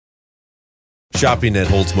Shopping at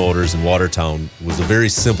Holz Motors in Watertown was a very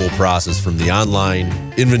simple process. From the online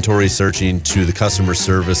inventory searching to the customer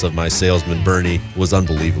service of my salesman, Bernie, was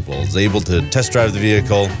unbelievable. I was able to test drive the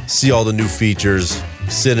vehicle, see all the new features,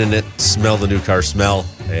 sit in it, smell the new car smell,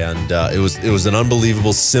 and it was an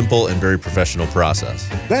unbelievable, simple, and very professional process.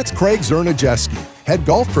 That's Craig Czerniejewski, head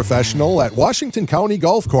golf professional at Washington County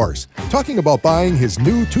Golf Course, talking about buying his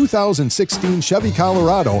new 2016 Chevy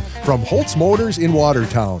Colorado from Holz Motors in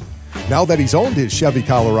Watertown. Now that he's owned his Chevy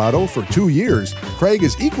Colorado for 2 years, Craig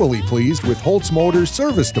is equally pleased with Holz Motors'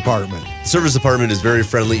 service department. The service department is very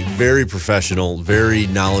friendly, very professional, very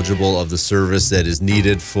knowledgeable of the service that is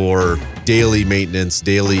needed for daily maintenance,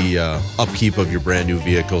 daily upkeep of your brand new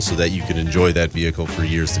vehicle so that you can enjoy that vehicle for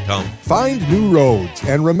years to come. Find new roads,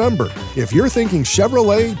 and remember, if you're thinking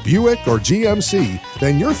Chevrolet, Buick, or GMC,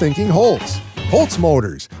 then you're thinking Holz. Holz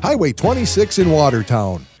Motors, Highway 26 in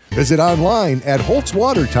Watertown. Visit online at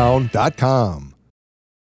holtzwatertown.com.